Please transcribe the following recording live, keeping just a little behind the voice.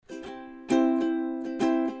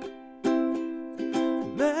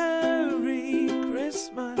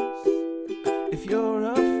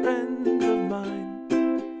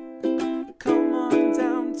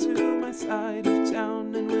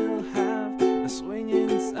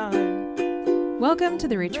Welcome to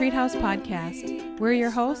the Retreat House Podcast. We're your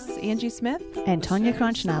hosts, Angie Smith and Tonya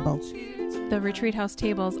Cronschnabel. The Retreat House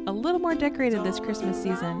table's a little more decorated this Christmas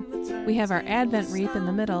season. We have our Advent wreath in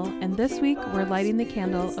the middle, and this week we're lighting the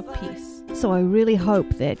candle of peace. So I really hope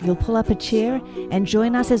that you'll pull up a chair and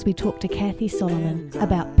join us as we talk to Cathy Solomon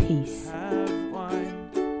about peace.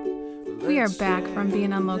 We are back from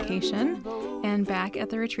being on location and back at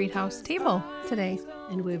the Retreat House table today.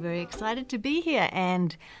 And we're very excited to be here,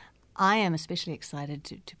 and I am especially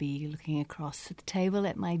excited to be looking across the table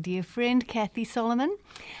at my dear friend Cathy Solomon.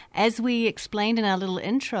 As we explained in our little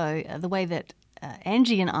intro, the way that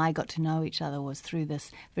Angie and I got to know each other was through this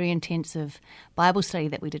very intensive Bible study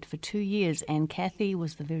that we did for 2 years, and Cathy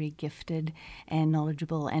was the very gifted and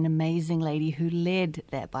knowledgeable and amazing lady who led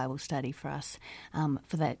that Bible study for us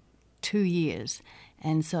for that 2 years.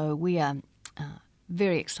 And so we are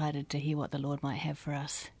very excited to hear what the Lord might have for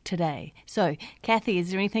us today. So, Cathy, is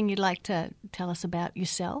there anything you'd like to tell us about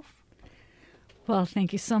yourself? Well,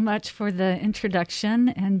 thank you so much for the introduction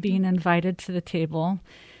and being invited to the table.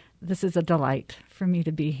 This is a delight for me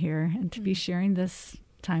to be here and to be sharing this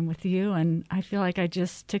time with you. And I feel like I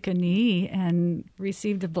just took a knee and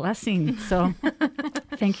received a blessing. So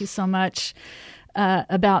thank you so much.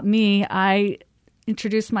 About me, I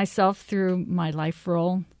introduce myself through my life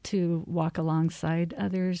role to walk alongside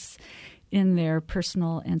others in their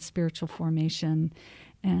personal and spiritual formation.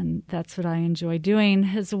 And that's what I enjoy doing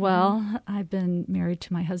as well. I've been married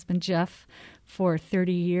to my husband, Jeff, for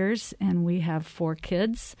 30 years, and we have 4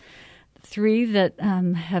 kids, 3 that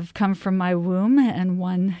have come from my womb and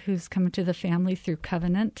 1 who's come into the family through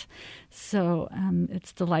covenant. So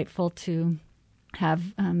it's delightful to have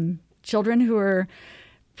children who are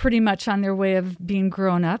pretty much on their way of being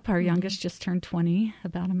grown up. Our youngest just turned 20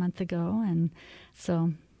 about a month ago, and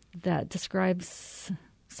so that describes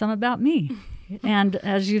some about me. And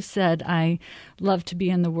as you've said, I love to be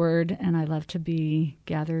in the Word, and I love to be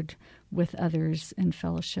gathered with others in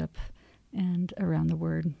fellowship and around the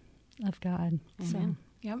Word of God. Amen.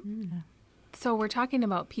 Yep. So we're talking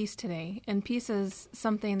about peace today, and peace is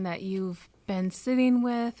something that you've been sitting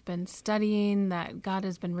with, been studying, that God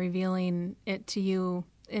has been revealing it to you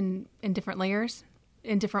in different layers,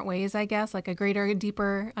 in different ways, I guess, like a greater,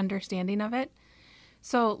 deeper understanding of it.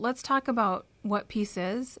 So let's talk about what peace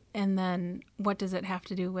is, and then what does it have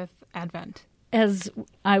to do with Advent? As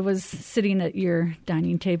I was sitting at your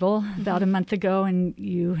dining table about a month ago, and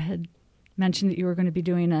you had mentioned that you were going to be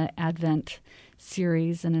doing an Advent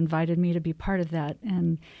series and invited me to be part of that,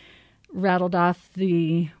 and rattled off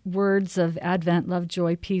the words of Advent: love,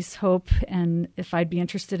 joy, peace, hope. And if I'd be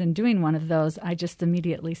interested in doing one of those, I just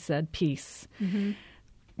immediately said peace,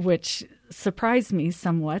 which surprised me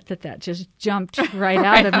somewhat that just jumped right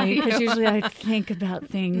out of me, because usually I think about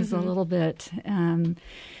things a little bit. And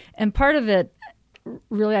part of it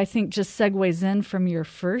really, I think, just segues in from your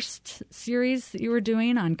first series that you were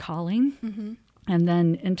doing on calling, and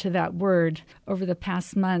then into that word. Over the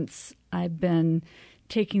past months, I've been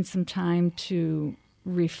taking some time to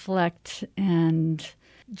reflect and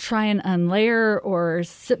try and unlayer or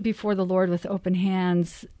sit before the Lord with open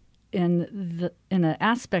hands in an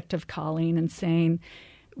aspect of calling and saying,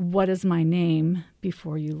 what is my name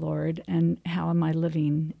before you, Lord, and how am I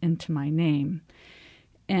living into my name?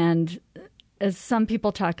 And as some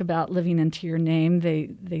people talk about living into your name,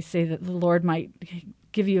 they say that the Lord might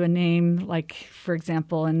give you a name, like, for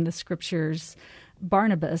example, in the scriptures,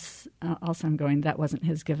 Barnabas, also I'm going, that wasn't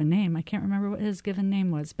his given name. I can't remember what his given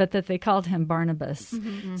name was, but that they called him Barnabas.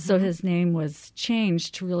 So his name was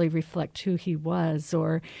changed to really reflect who he was,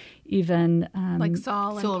 or even like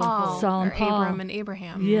Saul and Paul, Saul and or Paul. Abram and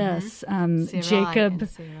Abraham. Yes, Jacob.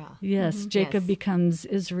 Yes, Jacob becomes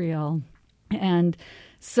Israel. And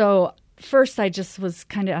so first I just was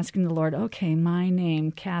kind of asking the Lord, okay, my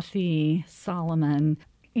name, Cathy Solomon.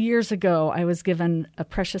 Years ago, I was given a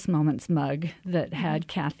Precious Moments mug that had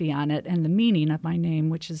Cathy on it and the meaning of my name,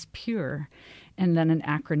 which is pure, and then an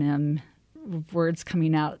acronym of words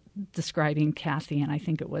coming out describing Cathy, and I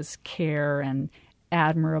think it was care and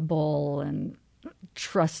admirable and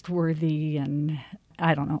trustworthy, and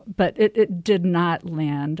I don't know, but it did not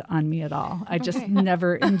land on me at all. I just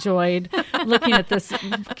never enjoyed looking at this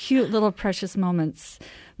cute little Precious Moments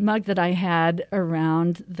mug that I had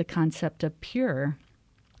around the concept of pure.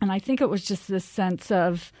 And I think it was just this sense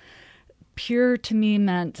of pure to me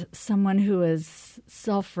meant someone who is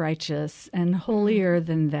self-righteous and holier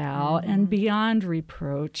than thou and beyond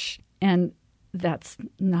reproach. And that's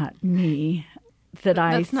not me.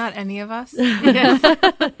 That's not any of us. Yes.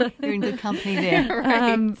 You're in good company there.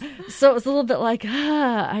 Right. So it was a little bit like,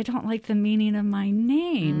 I don't like the meaning of my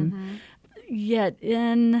name. Yet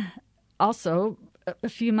in also a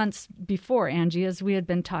few months before, Angie, as we had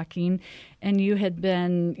been talking, and you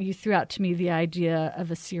threw out to me the idea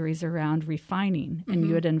of a series around refining, and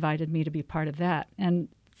you had invited me to be part of that. And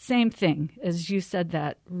same thing, as you said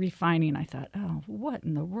that, refining, I thought, oh, what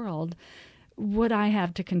in the world would I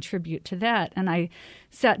have to contribute to that? And I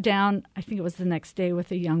sat down, I think it was the next day,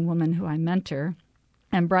 with a young woman who I mentor,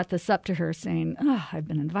 and brought this up to her saying, oh, I've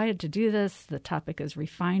been invited to do this. The topic is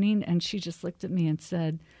refining. And she just looked at me and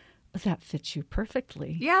said, that fits you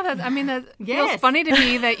perfectly. Yeah, that feels funny to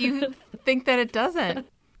me that you think that it doesn't.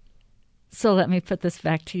 So let me put this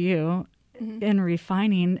back to you. In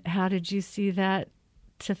refining, how did you see that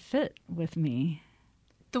to fit with me?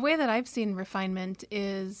 The way that I've seen refinement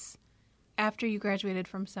is after you graduated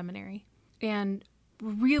from seminary and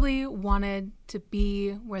really wanted to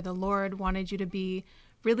be where the Lord wanted you to be,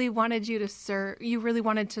 really wanted you to serve. You really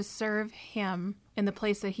wanted to serve Him in the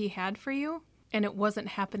place that He had for you, and it wasn't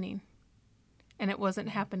happening. And it wasn't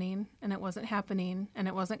happening, and it wasn't happening, and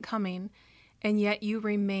it wasn't coming, and yet you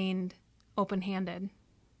remained open-handed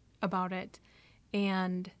about it.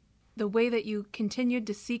 And the way that you continued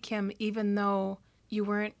to seek Him, even though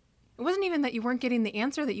it wasn't even that you weren't getting the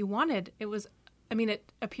answer that you wanted. It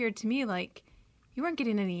appeared to me like you weren't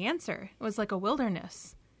getting any answer. It was like a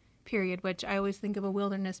wilderness period, which I always think of a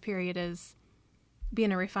wilderness period as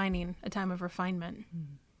being a time of refinement.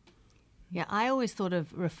 Yeah, I always thought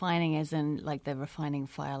of refining as in like the refining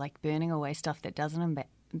fire, like burning away stuff that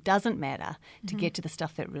doesn't matter to get to the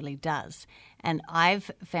stuff that really does. And I've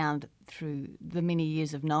found through the many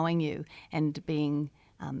years of knowing you and being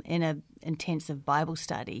in an intensive Bible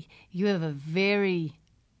study, you have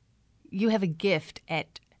a gift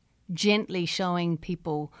at gently showing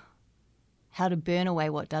people how to burn away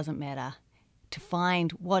what doesn't matter, to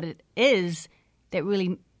find what it is that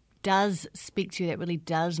really does speak to you, that really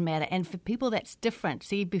does matter. And for people, that's different.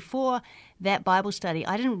 See, before that Bible study,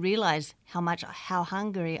 I didn't realize how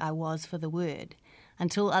hungry I was for the Word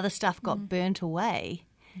until other stuff got burnt away,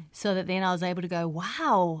 so that then I was able to go,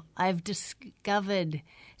 wow, I've discovered.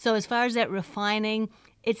 So as far as that refining,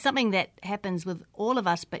 it's something that happens with all of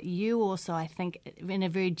us, but you also, I think, in a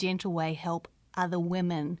very gentle way, help other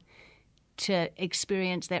women to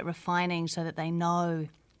experience that refining so that they know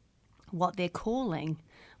what their calling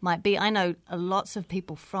might be. I know lots of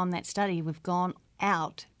people from that study, we've gone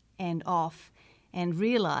out and off and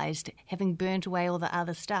realized, having burnt away all the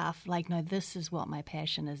other stuff, like, no, this is what my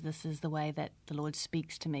passion is. This is the way that the Lord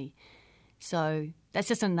speaks to me. So that's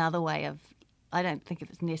just another way of, I don't think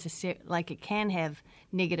it's necessary, like it can have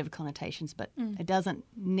negative connotations, but it doesn't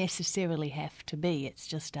necessarily have to be. It's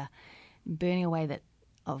just a burning away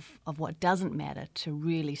of what doesn't matter to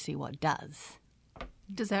really see what does.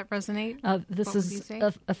 Does that resonate? This is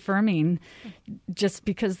affirming, just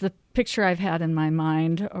because the picture I've had in my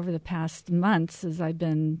mind over the past months as I've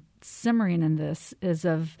been simmering in this is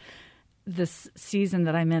of this season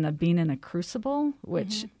that I'm in, of being in a crucible,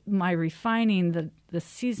 which my refining, the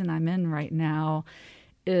season I'm in right now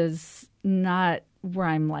is not where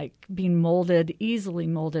I'm like being molded, easily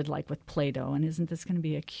molded like with Play-Doh, and isn't this going to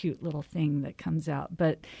be a cute little thing that comes out?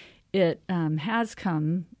 But it has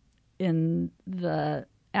come in the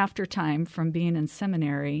aftertime from being in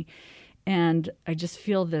seminary, and I just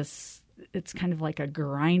feel this, it's kind of like a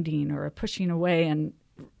grinding or a pushing away. And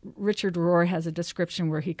Richard Rohr has a description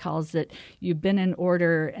where he calls it, you've been in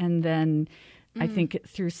order, and then I think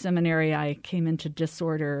through seminary I came into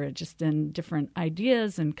disorder, just in different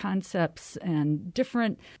ideas and concepts and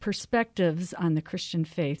different perspectives on the Christian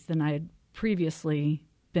faith than I had previously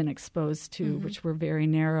been exposed to, which were very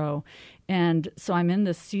narrow. And so I'm in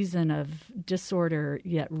this season of disorder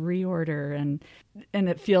yet reorder, and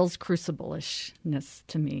it feels crucible-ishness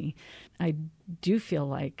to me. I do feel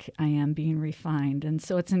like I am being refined, and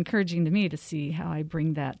so it's encouraging to me to see how I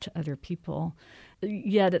bring that to other people.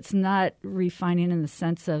 Yet it's not refining in the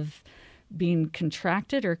sense of being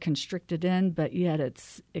contracted or constricted in, but yet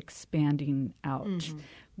it's expanding out,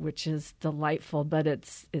 which is delightful, but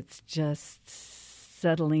it's just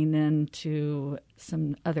settling into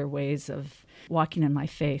some other ways of walking in my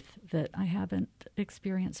faith that I haven't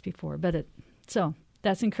experienced before. So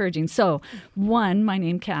that's encouraging. So, one, my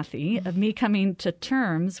name Cathy, of me coming to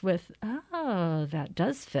terms with, oh, that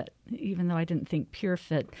does fit, even though I didn't think pure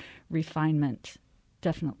fit, refinement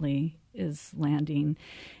definitely is landing.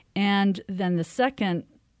 And then the second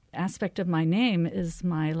aspect of my name is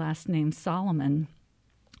my last name, Solomon,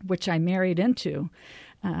 which I married into.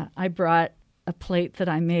 I brought a plate that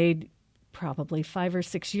I made probably 5 or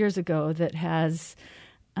 6 years ago that has,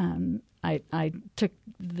 I took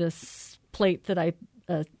this plate that I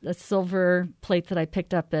a silver plate that I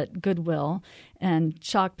picked up at Goodwill and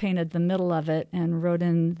chalk painted the middle of it and wrote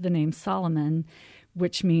in the name Solomon,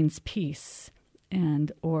 which means peace,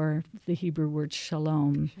 or the Hebrew word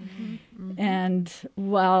shalom. Mm-hmm. And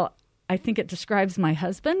while I think it describes my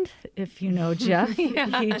husband, if you know Jeff,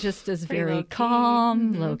 he just is very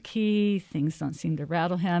calm, low-key. Things don't seem to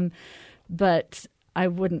rattle him. But I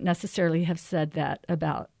wouldn't necessarily have said that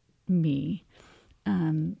about me.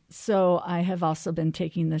 So I have also been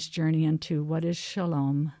taking this journey into what is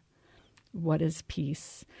shalom, what is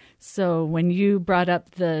peace. So when you brought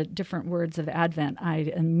up the different words of Advent,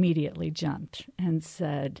 I immediately jumped and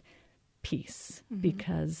said peace,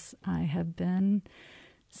 because I have been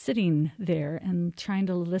sitting there and trying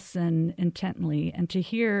to listen intently and to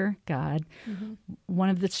hear God. Mm-hmm. One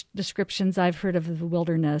of the descriptions I've heard of the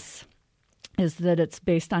wilderness is that it's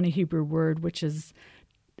based on a Hebrew word, which is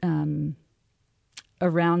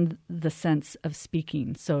around the sense of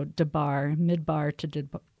speaking. So debar, midbar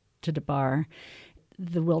to debar.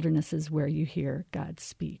 The wilderness is where you hear God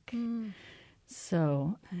speak. Mm.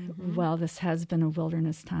 So while this has been a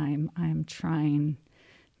wilderness time, I am trying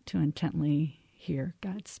to intently hear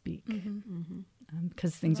God speak,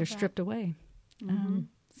 because things are stripped away.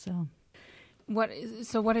 So what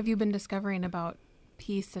have you been discovering about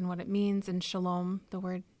peace and what it means, and shalom, the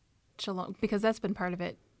word shalom, because that's been part of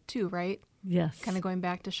it too, right? Yes. Kind of going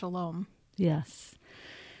back to shalom. Yes.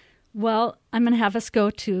 Well, I'm going to have us go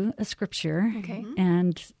to a scripture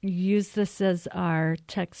and use this as our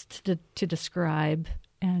text to describe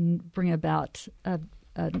and bring about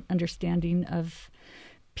an understanding of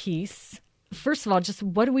peace. First of all, just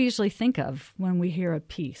what do we usually think of when we hear of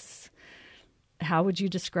peace? How would you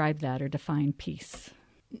describe that or define peace?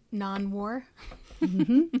 Non-war.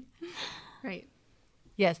 Right.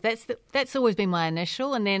 Yes, that's always been my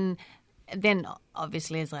initial, and then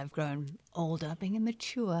obviously as I've grown older, being a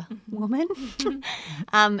mature woman,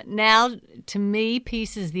 now to me,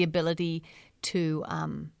 peace is the ability to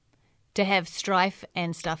have strife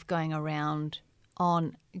and stuff going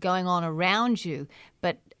on around you,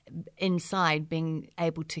 but inside being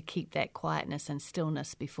able to keep that quietness and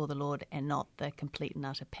stillness before the Lord, and not the complete and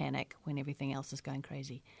utter panic when everything else is going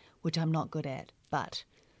crazy, which I'm not good at. But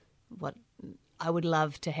what I would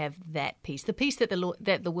love to have, that peace, the peace that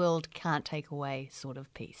the world can't take away, sort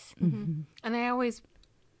of peace. Mm-hmm. And I always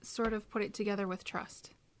sort of put it together with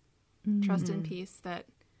trust. Trust and peace, that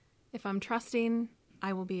if I'm trusting,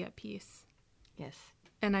 I will be at peace. Yes.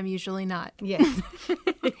 And I'm usually not. Yes.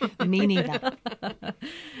 Me neither.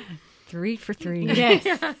 3 for 3. Yes.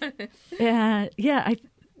 I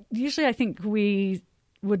think we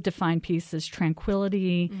would define peace as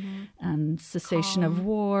tranquility, cessation of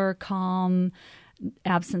war, calm,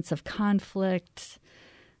 absence of conflict.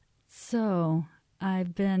 So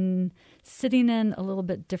I've been sitting in a little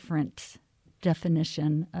bit different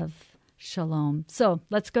definition of shalom. So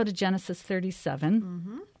let's go to Genesis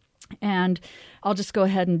 37. And I'll just go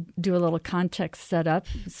ahead and do a little context setup.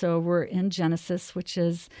 So we're in Genesis, which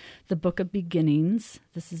is the book of beginnings.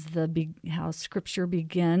 This is how Scripture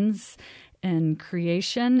begins in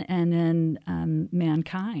creation and in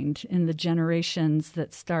mankind, in the generations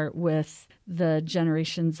that start with the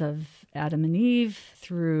generations of Adam and Eve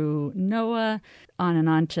through Noah,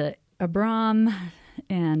 on to Abram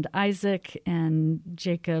and Isaac and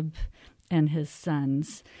Jacob and his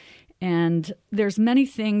sons. And there's many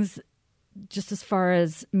things, just as far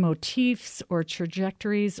as motifs or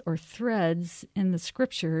trajectories or threads in the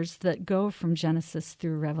Scriptures, that go from Genesis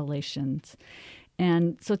through Revelations.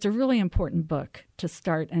 And so it's a really important book to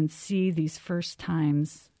start and see these first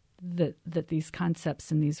times that these concepts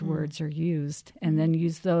and these words are used, and then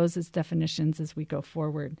use those as definitions as we go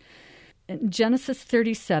forward. In Genesis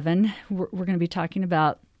 37, we're going to be talking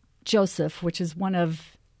about Joseph, which is one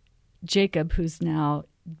of Jacob, who's now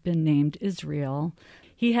been named Israel.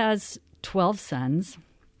 He has 12 sons.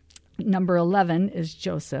 Number 11 is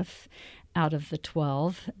Joseph out of the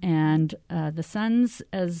 12. And the sons,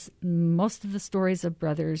 as most of the stories of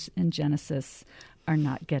brothers in Genesis, are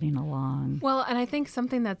not getting along. Well, and I think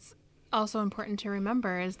something that's also important to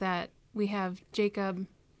remember is that we have Jacob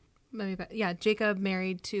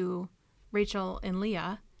married to Rachel and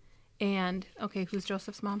Leah. And, who's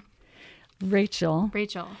Joseph's mom? Rachel,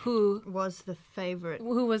 who was the favorite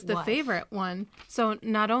one. So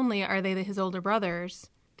not only are they his older brothers,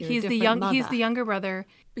 he's the younger brother.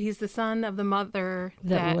 He's the son of the mother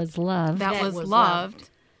that was loved. That was loved,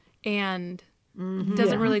 and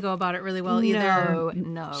doesn't really go about it really well either.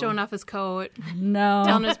 No, showing off his coat. No,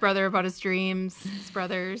 telling his brother about his dreams. His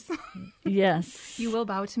brothers. Yes, you will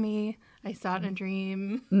bow to me. I saw it in a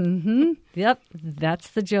dream. Mm-hmm. Yep, that's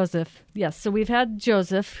the Joseph. Yes, so we've had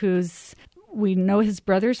Joseph, we know his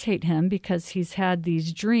brothers hate him because he's had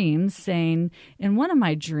these dreams saying, in one of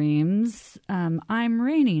my dreams, I'm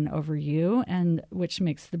reigning over you, and which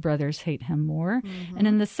makes the brothers hate him more. Mm-hmm. And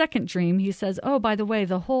in the second dream, he says, oh, by the way,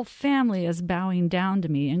 the whole family is bowing down to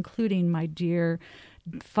me, including my dear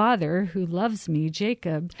father who loves me,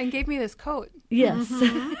 Jacob. And gave me this coat. Yes.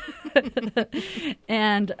 Mm-hmm.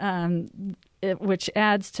 And which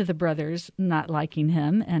adds to the brothers not liking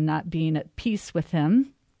him and not being at peace with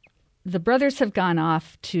him. The brothers have gone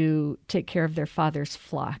off to take care of their father's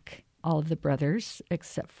flock, all of the brothers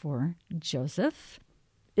except for Joseph.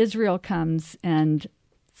 Israel comes and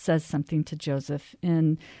says something to Joseph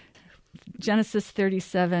in Genesis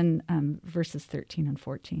 37, verses 13 and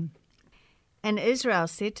 14. And Israel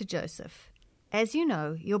said to Joseph, as you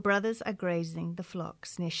know, your brothers are grazing the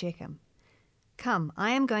flocks near Shechem. Come,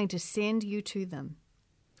 I am going to send you to them.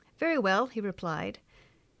 Very well, he replied.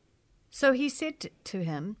 So he said to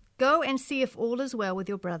him, go and see if all is well with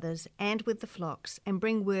your brothers and with the flocks, and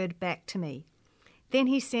bring word back to me. Then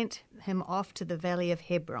he sent him off to the valley of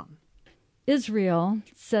Hebron. Israel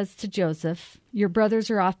says to Joseph, your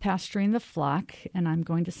brothers are off pasturing the flock, and I'm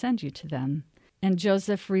going to send you to them. And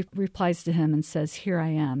Joseph replies to him and says, here I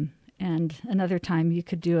am. And another time you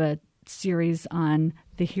could do a series on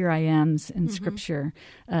the here I ams in Scripture,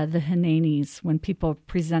 the Hananis, when people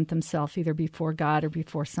present themselves either before God or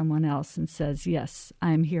before someone else and says, yes,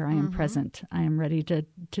 I am here, I am present, I am ready to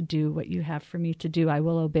do what you have for me to do, I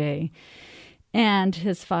will obey. And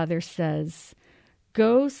his father says,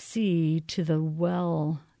 go see to the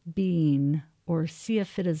well-being, or see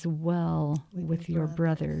if it is well with your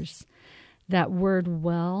brothers. That word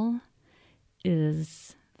well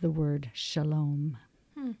is the word shalom.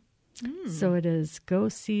 So it is, go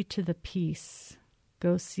see to the peace,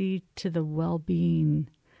 go see to the well-being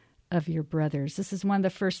of your brothers. This is one of the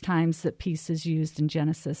first times that peace is used in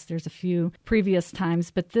Genesis. There's a few previous times,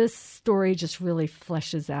 but this story just really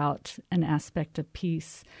fleshes out an aspect of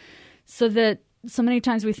peace. So many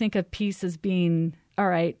times we think of peace as being, all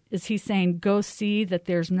right, is he saying, go see that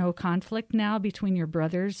there's no conflict now between your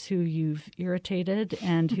brothers who you've irritated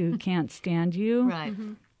and who can't stand you? Right.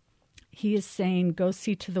 Mm-hmm. He is saying, go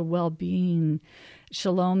see to the well-being.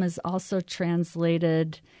 Shalom is also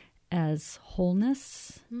translated as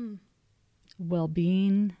wholeness,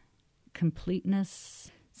 well-being,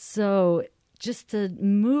 completeness. So just to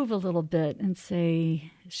move a little bit and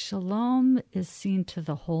say, shalom is seen to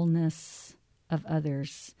the wholeness of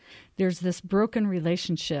others. There's this broken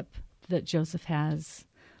relationship that Joseph has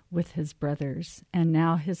with his brothers, and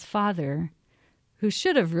now his father, who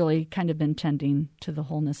should have really kind of been tending to the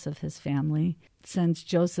wholeness of his family, sends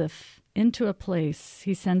Joseph into a place.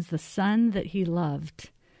 He sends the son that he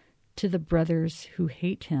loved to the brothers who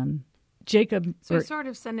hate him. Jacob. So he's sort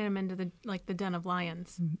of sending him into the den of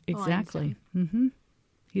lions. Exactly. Mm-hmm.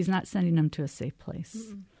 He's not sending him to a safe place.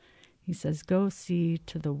 Mm-mm. He says, go see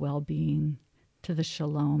to the well-being, to the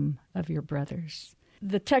shalom of your brothers.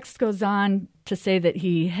 The text goes on to say that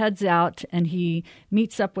he heads out and he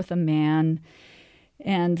meets up with a man.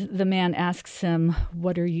 And the man asks him,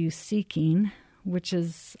 what are you seeking? Which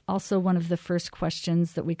is also one of the first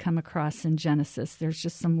questions that we come across in Genesis. There's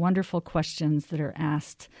just some wonderful questions that are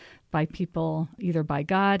asked by people, either by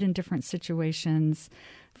God in different situations.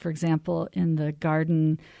 For example, in the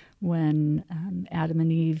garden, when Adam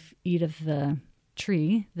and Eve eat of the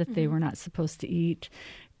tree that they were not supposed to eat,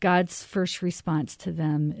 God's first response to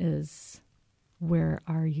them is, where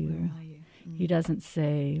are you? Where are you? He doesn't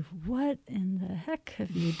say, what in the heck have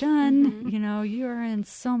you done? You are in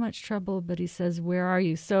so much trouble, but he says, where are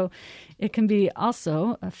you? So it can be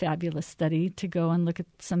also a fabulous study to go and look at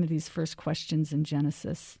some of these first questions in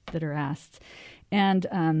Genesis that are asked.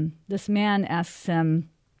 And this man asks him,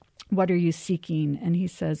 what are you seeking? And he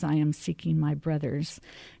says, I am seeking my brothers.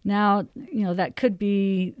 Now, that could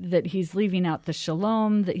be that he's leaving out the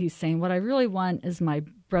shalom, that he's saying, what I really want is my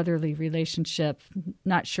brotherly relationship.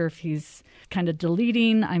 Not sure if he's kind of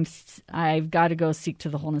deleting, I've got to go seek to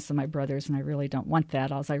the wholeness of my brothers, and I really don't want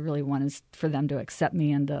that. All I really want is for them to accept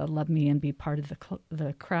me and to love me and be part of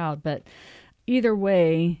the crowd. But either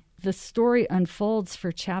way, the story unfolds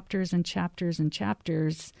for chapters and chapters and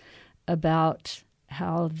chapters about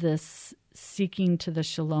how this seeking to the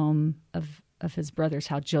shalom of his brothers,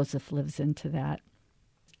 how Joseph lives into that.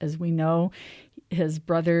 As we know, his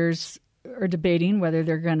brothers are debating whether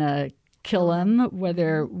they're going to kill him,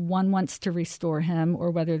 whether one wants to restore him,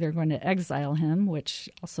 or whether they're going to exile him, which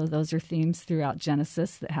also those are themes throughout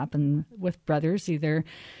Genesis that happen with brothers. Either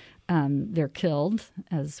they're killed,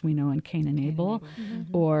 as we know in Cain and Abel,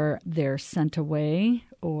 or they're sent away,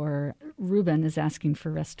 or Reuben is asking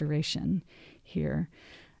for restoration here.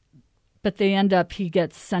 But he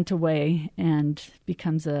gets sent away and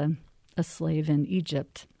becomes a slave in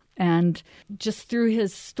Egypt. And just through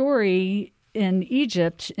his story in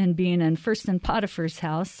Egypt and being first in Potiphar's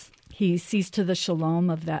house, he sees to the shalom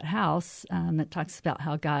of that house. It talks about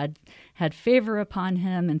how God had favor upon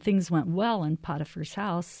him and things went well in Potiphar's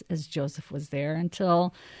house as Joseph was there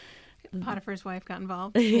until Potiphar's wife got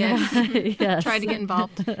involved. Yes. Yes. Tried to get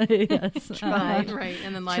involved. Yes. Right.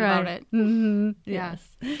 And then lied about it. Mm-hmm. Yeah.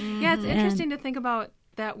 Yes. Yeah, it's interesting to think about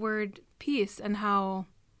that word peace and how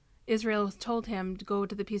Israel told him to go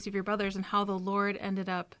to the peace of your brothers and how the Lord ended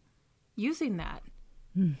up using that.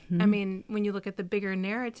 Mm-hmm. I mean, when you look at the bigger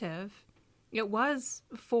narrative, it was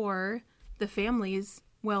for the family's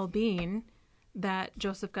well-being that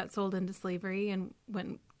Joseph got sold into slavery and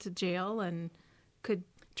went to jail and could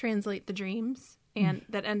translate the dreams, and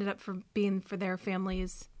that ended up being for their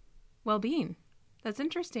family's well-being. That's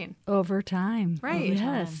interesting. Over time. Right.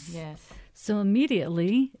 Yes. Yes. So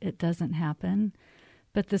immediately it doesn't happen.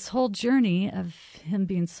 But this whole journey of him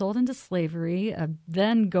being sold into slavery, of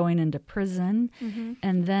then going into prison,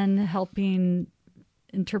 and then helping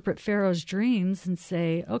interpret Pharaoh's dreams and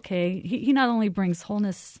say, okay, he not only brings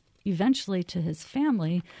wholeness eventually to his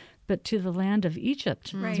family, but to the land of Egypt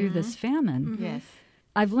through this famine. Yes.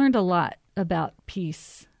 I've learned a lot about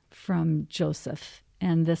peace from Joseph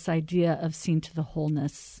and this idea of seeing to the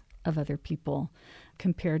wholeness of other people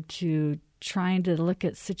compared to trying to look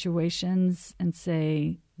at situations and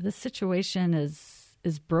say, this situation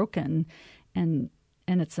is broken and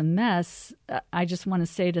it's a mess. I just want to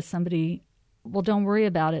say to somebody, well, don't worry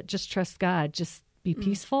about it. Just trust God. Just be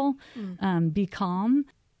peaceful, be calm.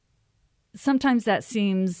 Sometimes that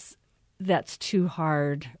seems that's too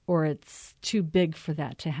hard or it's too big for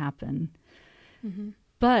that to happen.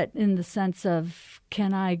 But in the sense of,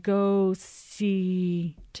 can I go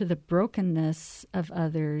see to the brokenness of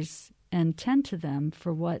others and tend to them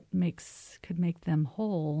for what could make them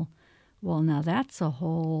whole? Well, now that's a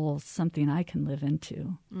whole something I can live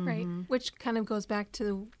into. Right. Which kind of goes back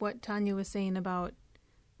to what Tanya was saying about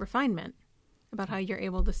refinement, about how you're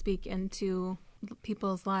able to speak into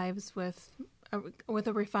people's lives with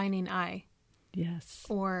a refining eye. Yes.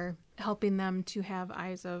 Or helping them to have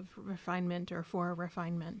eyes of refinement or for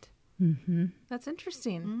refinement. That's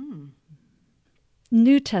interesting.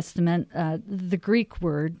 New Testament, the Greek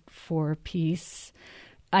word for peace,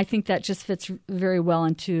 I think that just fits very well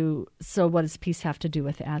into, so what does peace have to do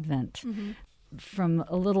with Advent? From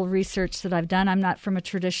a little research that I've done, I'm not from a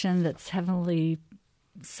tradition that's heavily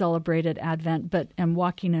celebrated Advent, but am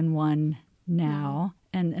walking in one now.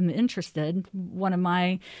 And am interested. One of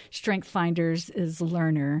my strength finders is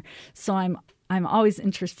learner, so I'm always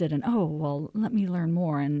interested in. Oh, well, let me learn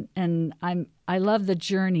more, and I love the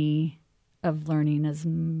journey of learning as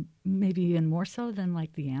maybe even more so than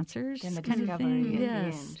like the answers Than the kind discovery. of thing. In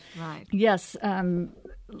Yes, the end. Right. Yes.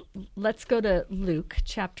 Let's go to Luke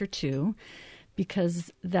chapter 2.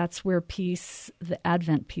 Because that's where peace, the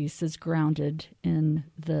Advent peace, is grounded in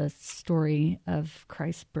the story of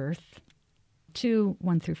Christ's birth.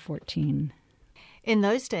 2:1-14. In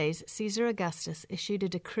those days, Caesar Augustus issued a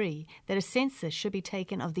decree that a census should be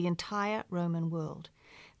taken of the entire Roman world.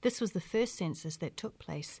 This was the first census that took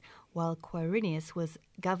place while Quirinius was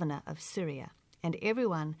governor of Syria, and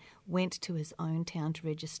everyone went to his own town to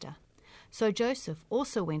register. So Joseph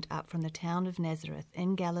also went up from the town of Nazareth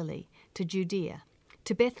in Galilee to Judea,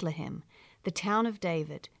 to Bethlehem, the town of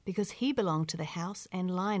David, because he belonged to the house and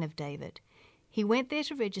line of David. He went there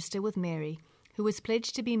to register with Mary, who was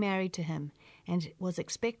pledged to be married to him and was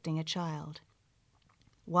expecting a child.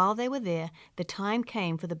 While they were there, the time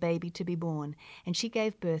came for the baby to be born, and she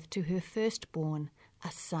gave birth to her firstborn,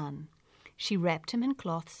 a son. She wrapped him in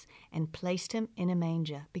cloths and placed him in a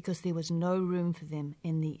manger, because there was no room for them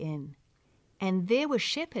in the inn. And there were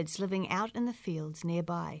shepherds living out in the fields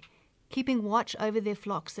nearby, keeping watch over their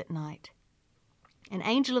flocks at night. An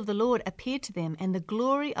angel of the Lord appeared to them, and the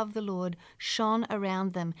glory of the Lord shone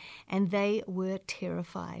around them, and they were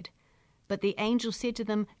terrified. But the angel said to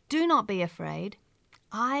them, "Do not be afraid.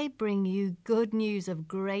 I bring you good news of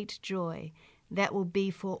great joy that will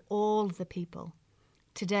be for all the people.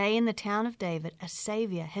 Today in the town of David a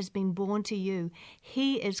Savior has been born to you.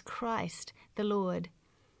 He is Christ the Lord.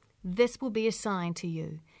 This will be a sign to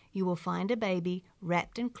you. You will find a baby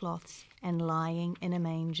wrapped in cloths and lying in a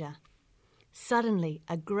manger." Suddenly,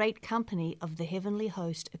 a great company of the heavenly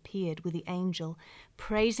host appeared with the angel,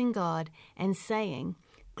 praising God and saying,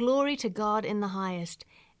 "Glory to God in the highest,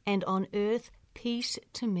 and on earth peace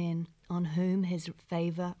to men on whom his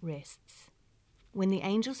favor rests." When the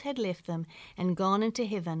angels had left them and gone into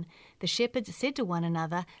heaven, the shepherds said to one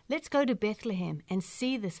another, "Let's go to Bethlehem and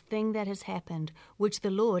see this thing that has happened, which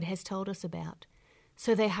the Lord has told us about."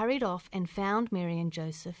 So they hurried off and found Mary and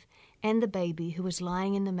Joseph and the baby who was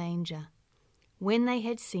lying in the manger. When they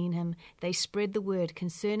had seen him, they spread the word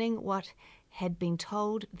concerning what had been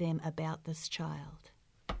told them about this child.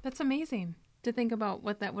 That's amazing to think about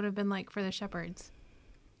what that would have been like for the shepherds.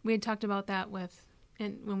 We had talked about that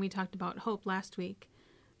when we talked about hope last week,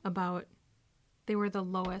 about they were the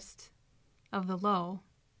lowest of the low,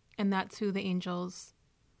 and that's who the angels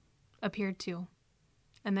appeared to,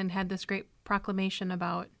 and then had this great proclamation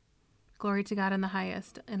about glory to God in the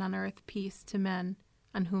highest, and on earth peace to men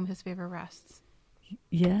on whom his favor rests.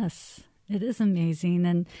 Yes, it is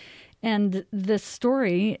amazing. And this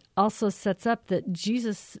story also sets up that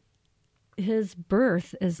Jesus, his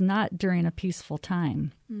birth is not during a peaceful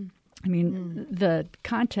time. I mean, the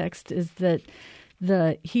context is that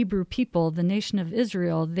the Hebrew people, the nation of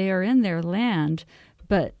Israel, they are in their land,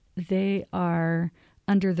 but they are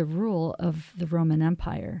under the rule of the Roman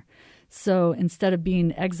Empire. So instead of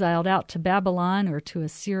being exiled out to Babylon or to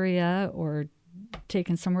Assyria or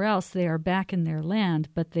taken somewhere else, they are back in their land,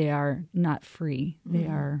 but they are not free. They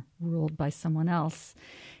are ruled by someone else.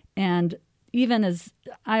 And even as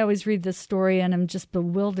I always read this story and I'm just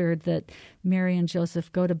bewildered that Mary and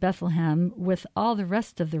Joseph go to Bethlehem with all the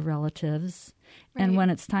rest of the relatives. Right. And when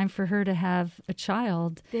it's time for her to have a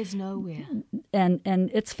child, there's nowhere. And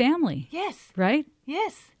it's family. Yes. Right?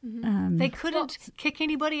 Yes. They couldn't kick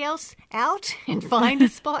anybody else out and find a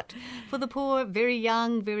spot for the poor, very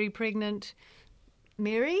young, very pregnant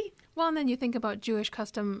Mary. Well, and then you think about Jewish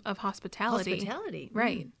custom of hospitality.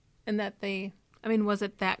 Right. And that was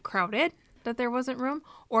it that crowded that there wasn't room?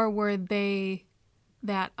 Or were they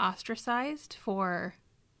that ostracized for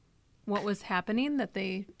what was happening that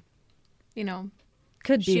they,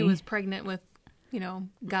 could be. She was pregnant with,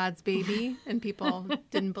 God's baby and people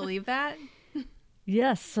didn't believe that?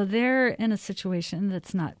 Yes, so they're in a situation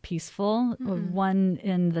that's not peaceful, one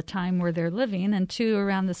in the time where they're living, and two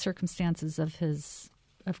around the circumstances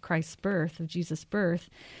of Christ's birth, of Jesus' birth.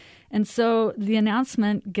 And so the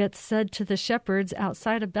announcement gets said to the shepherds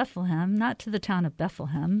outside of Bethlehem, not to the town of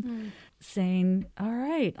Bethlehem, saying, all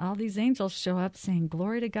right, all these angels show up saying,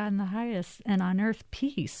 glory to God in the highest, and on earth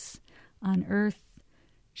peace, on earth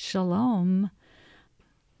shalom.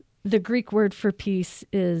 The Greek word for peace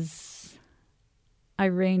is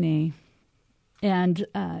irene, and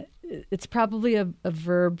it's probably a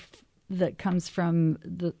verb that comes from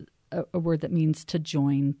a word that means to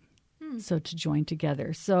join. So to join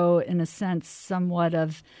together. So in a sense, somewhat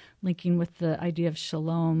of linking with the idea of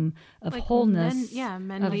shalom, of like wholeness,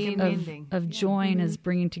 mending. Of join is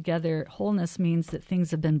bringing together. Wholeness means that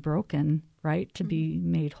things have been broken, right, to be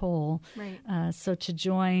made whole. Right. So to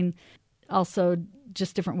join, also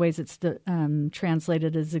just different ways it's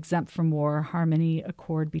translated as exempt from war, harmony,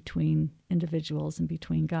 accord between individuals and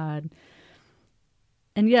between God.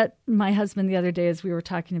 And yet my husband the other day, as we were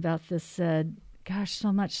talking about this, said, gosh,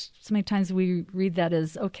 so many times we read that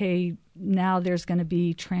as, okay, now there's going to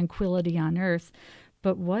be tranquility on earth.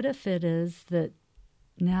 But what if it is that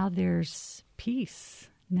now there's peace?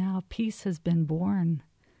 Now peace has been born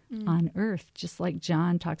on earth, just like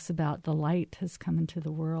John talks about the light has come into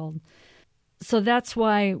the world. So that's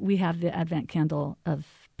why we have the Advent candle of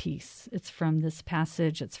peace. It's from this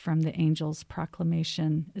passage. It's from the angels'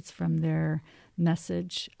 proclamation. It's from their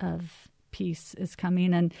message of peace is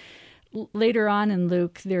coming. And later on in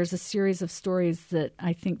Luke, there's a series of stories that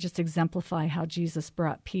I think just exemplify how Jesus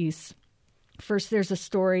brought peace. First, there's a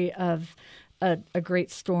story of a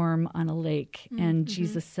great storm on a lake, and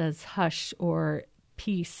Jesus says, hush, or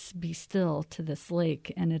peace, be still to this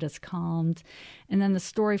lake, and it is calmed. And then the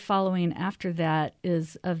story following after that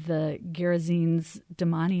is of the Gerasenes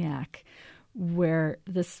demoniac, where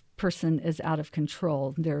this person is out of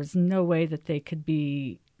control. There's no way that they could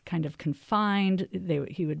be kind of confined.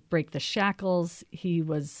 He would break the shackles. He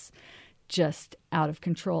was just out of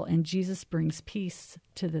control. And Jesus brings peace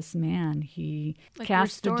to this man. He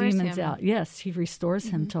casts the demons out. Yes, he restores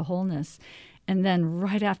him to wholeness. And then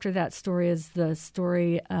right after that story is the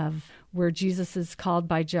story of where Jesus is called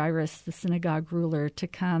by Jairus, the synagogue ruler, to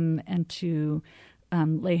come and to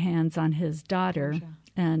lay hands on his daughter. Sure.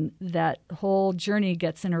 And that whole journey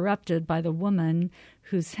gets interrupted by the woman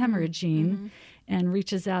who's hemorrhaging and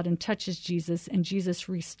reaches out and touches Jesus, and Jesus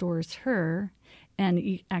restores her. And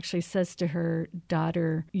he actually says to her,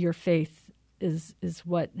 daughter, your faith is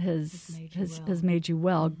what has made you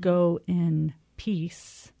well. Go in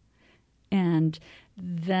peace. And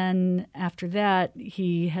then after that,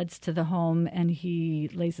 he heads to the home and he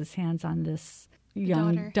lays his hands on this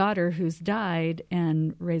young daughter who's died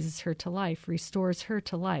and raises her to life, restores her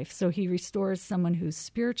to life. So he restores someone who's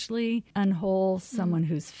spiritually unwhole, someone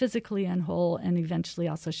who's physically unwhole, and eventually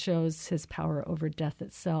also shows his power over death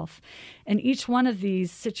itself. And each one of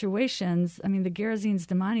these situations, I mean, the Gerasene's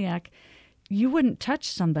demoniac, you wouldn't touch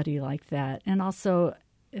somebody like that. And also,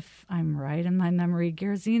 if I'm right in my memory,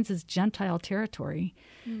 Gerasene's is Gentile territory.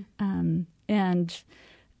 And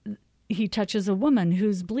he touches a woman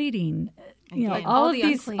who's bleeding. You know, all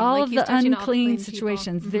of the unclean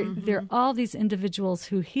situations. There are all these individuals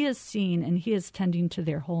who he has seen, and he is tending to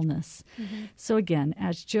their wholeness. So again,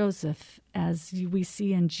 as Joseph, as we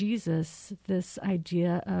see in Jesus, this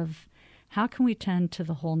idea of how can we tend to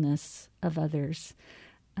the wholeness of others?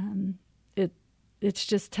 It's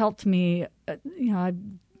just helped me. I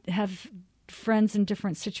have friends in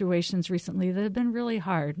different situations recently that have been really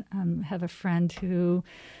hard. Have a friend who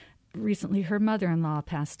recently her mother-in-law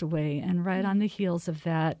passed away, and right on the heels of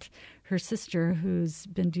that, her sister, who's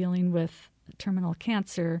been dealing with terminal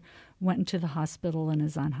cancer, went into the hospital and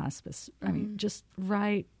is on hospice. I mean, just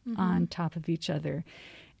right on top of each other.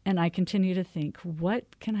 And I continue to think,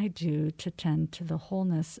 what can I do to tend to the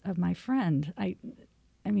wholeness of my friend? I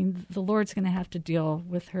mean, the Lord's going to have to deal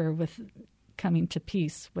with her, with coming to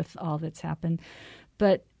peace with all that's happened.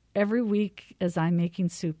 But every week as I'm making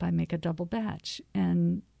soup, I make a double batch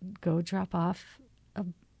and go drop off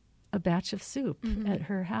a batch of soup at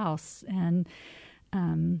her house. And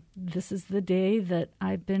this is the day that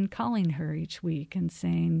I've been calling her each week and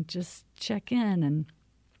saying, just check in.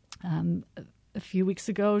 And a few weeks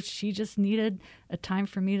ago, she just needed a time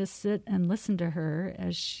for me to sit and listen to her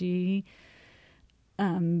as she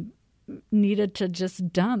needed to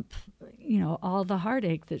just dump, all the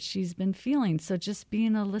heartache that she's been feeling. So just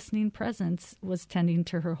being a listening presence was tending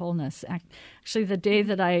to her wholeness. Actually, the day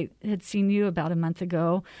that I had seen you about a month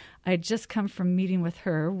ago, I had just come from meeting with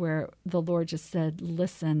her where the Lord just said,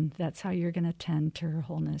 listen, that's how you're going to tend to her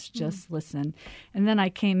wholeness. Just listen. And then I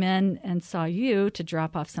came in and saw you to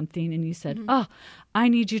drop off something, and you said, oh, I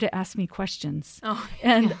need you to ask me questions. Oh,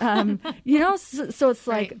 and, so it's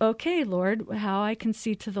like, okay, Lord, how I can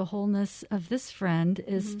see to the wholeness of this friend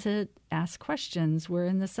is to ask questions, where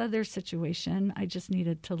in this other situation, I just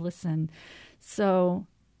needed to listen. So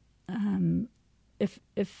if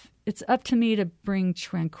it's up to me to bring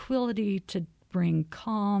tranquility, to bring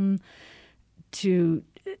calm, to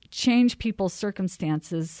change people's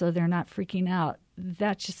circumstances so they're not freaking out,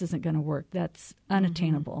 that just isn't going to work. That's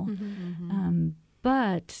unattainable.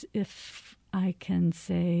 But if I can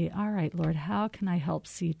say, all right, Lord, how can I help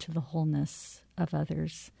see to the wholeness of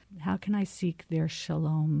others? How can I seek their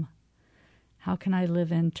shalom? How can I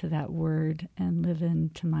live into that word and live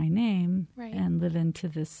into my name and live into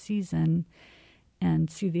this season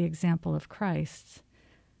and see the example of Christ?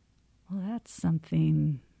 Well, that's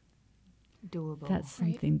something doable. That's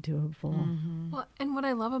something doable. Well, and what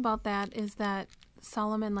I love about that is that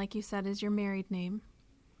Solomon, like you said, is your married name,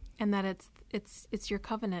 and that it's your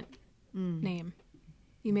covenant name.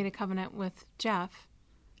 You made a covenant with Jeff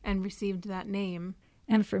and received that name.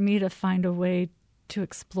 And for me to find a way to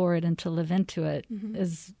explore it and to live into it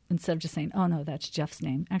is, instead of just saying, oh, no, that's Jeff's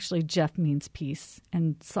name. Actually, Jeff means peace,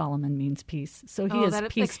 and Solomon means peace. So he is that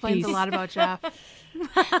peace, explains peace. a lot about Jeff.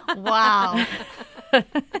 Wow.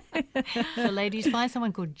 So, ladies, find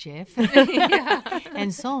someone called Jeff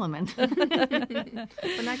and Solomon. But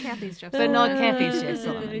not Cathy's Jeff. But not Cathy's Jeff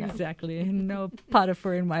Solomon. No. Exactly. No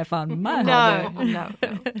Potipharine wife on my No.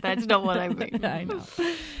 That's not what I mean. I know.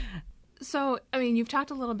 So, I mean, you've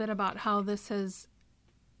talked a little bit about how this has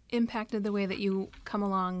impacted the way that you come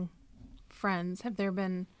along friends. Have there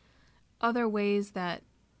been other ways that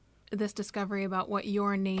this discovery about what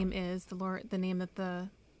your name is, the Lord, the name that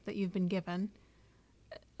you've been given,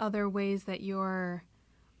 other ways that you're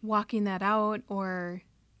walking that out or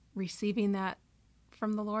receiving that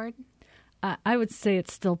from the Lord? I would say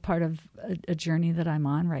it's still part of a journey that I'm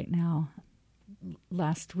on right now.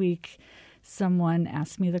 Last week, someone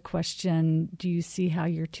asked me the question, do you see how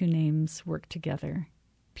your two names work together,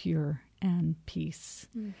 pure and peace?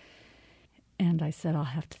 And I said, I'll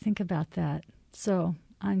have to think about that. So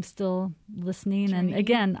I'm still listening. And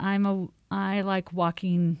again, I like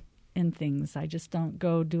walking in things. I just don't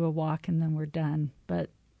go do a walk and then we're done. But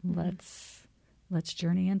let's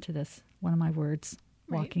journey into this. One of my words,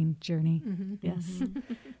 walking journey. Yes.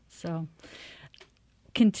 So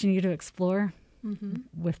continue to explore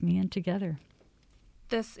with me and together.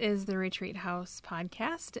 This is the Retreat House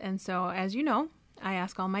podcast. And so, as you know, I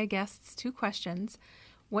ask all my guests two questions.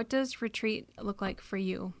 What does retreat look like for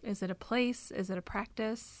you? Is it a place? Is it a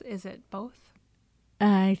practice? Is it both?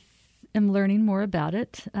 I am learning more about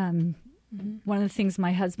it. One of the things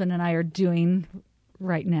my husband and I are doing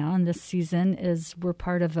right now in this season is we're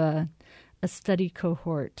part of a study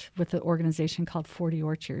cohort with an organization called 40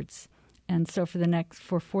 Orchards. And so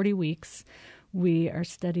for 40 weeks, we are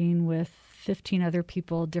studying with 15 other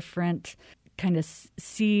people, different kind of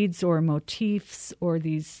seeds or motifs or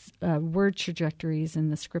these word trajectories in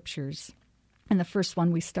the scriptures. And the first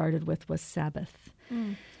one we started with was Sabbath.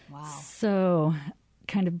 Wow. So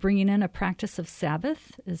kind of bringing in a practice of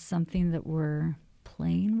Sabbath is something that we're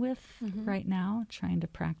playing with right now, trying to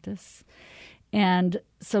practice. And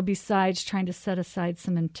so besides trying to set aside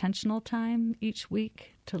some intentional time each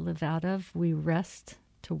week to live out of, we rest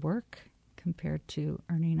to work compared to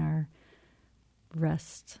earning our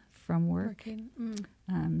rest from work.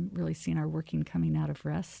 Really seeing our working coming out of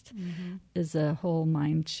rest is a whole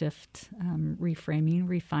mind shift, reframing,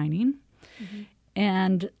 refining.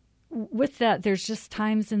 And with that, there's just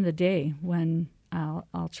times in the day when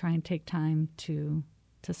I'll try and take time to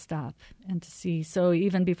stop and to see. So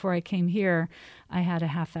even before I came here, I had a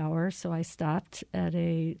half hour, so I stopped at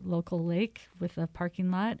a local lake with a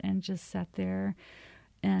parking lot and just sat there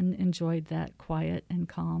and enjoyed that quiet and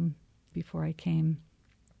calm before I came.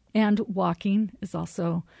 And walking is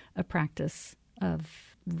also a practice of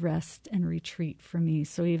rest and retreat for me.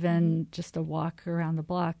 So even just a walk around the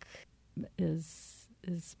block is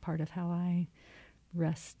part of how I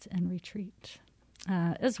rest and retreat.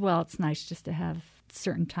 As well, it's nice just to have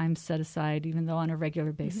certain times set aside, even though on a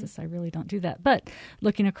regular basis I really don't do that. But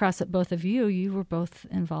looking across at both of you, you were both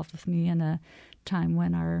involved with me in a time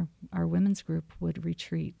when our women's group would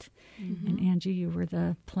retreat. And Angie, you were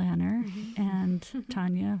the planner, and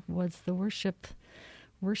Tanya was the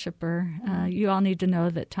worshiper. You all need to know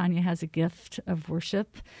that Tanya has a gift of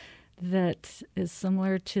worship that is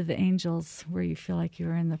similar to the angels, where you feel like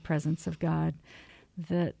you're in the presence of God,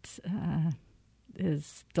 that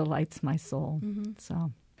delights my soul.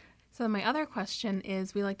 So my other question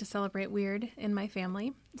is, we like to celebrate weird in my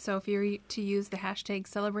family. So if you were to use the hashtag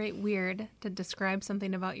celebrate weird to describe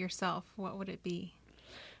something about yourself, what would it be?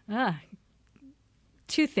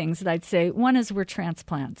 Two things that I'd say. One is we're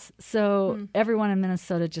transplants. So everyone in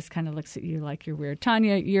Minnesota just kind of looks at you like you're weird.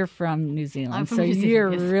 Tanya, you're from New Zealand. I'm from New Zealand,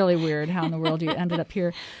 you're yes. really weird. How in the world you ended up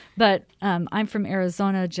here? But I'm from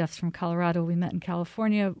Arizona. Jeff's from Colorado. We met in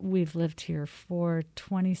California. We've lived here for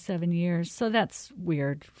 27 years. So that's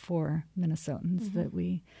weird for Minnesotans that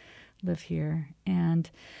we live here.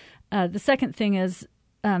 And the second thing is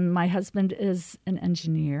my husband is an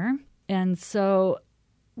engineer. And so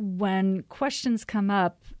when questions come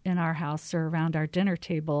up in our house or around our dinner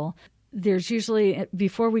table, there's usually,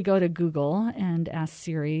 before we go to Google and ask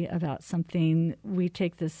Siri about something, we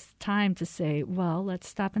take this time to say, well, let's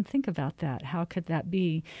stop and think about that. How could that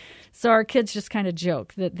be? So our kids just kind of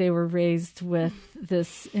joke that they were raised with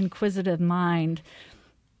this inquisitive mind.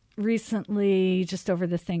 Recently, just over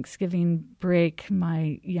the Thanksgiving break,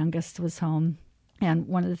 my youngest was home. And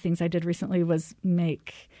one of the things I did recently was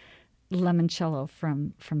make limoncello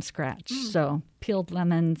from scratch. So peeled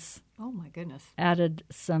lemons. Oh, my goodness. Added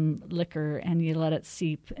some liquor, and you let it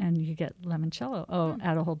seep, and you get limoncello.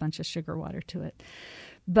 Add a whole bunch of sugar water to it.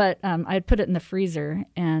 But I'd put it in the freezer,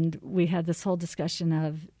 and we had this whole discussion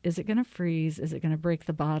of, is it going to freeze? Is it going to break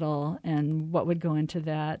the bottle? And what would go into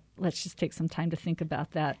that? Let's just take some time to think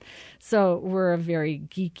about that. So we're a very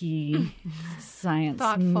geeky,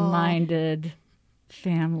 science-minded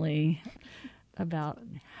family about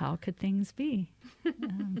how could things be.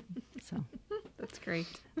 So that's great.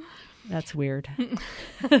 That's weird.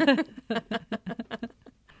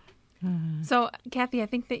 So, Cathy, I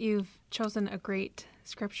think that you've chosen a great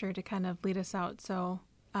scripture to kind of lead us out. So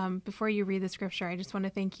before you read the scripture, I just want to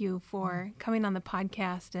thank you for coming on the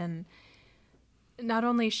podcast and not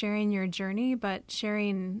only sharing your journey, but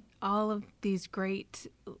sharing all of these great,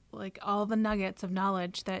 like all the nuggets of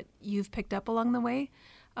knowledge that you've picked up along the way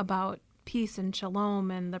about peace and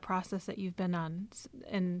shalom and the process that you've been on,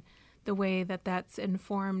 and the way that that's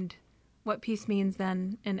informed what peace means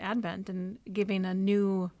then in Advent, and giving a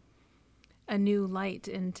new light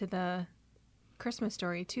into the Christmas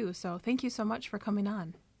story too. So thank you so much for coming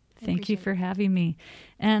on. Thank you for having me.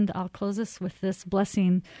 And I'll close us with this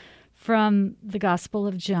blessing from the Gospel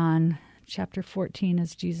of John, chapter 14,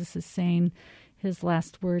 as Jesus is saying his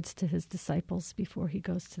last words to his disciples before he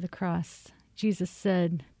goes to the cross. Jesus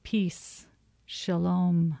said, "Peace,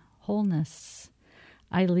 shalom, wholeness,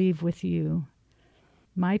 I leave with you.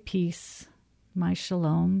 My peace, my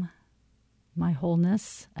shalom, my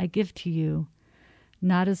wholeness, I give to you.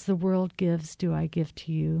 Not as the world gives do I give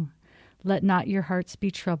to you. Let not your hearts be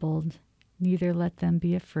troubled, neither let them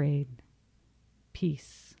be afraid.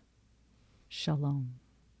 Peace. Shalom.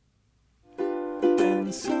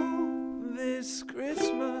 And so this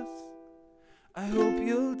Christmas, I hope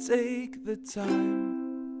you'll take the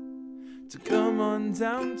time to come on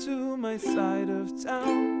down to my side of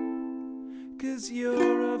town, 'cause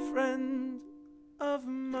you're a friend of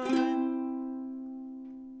mine.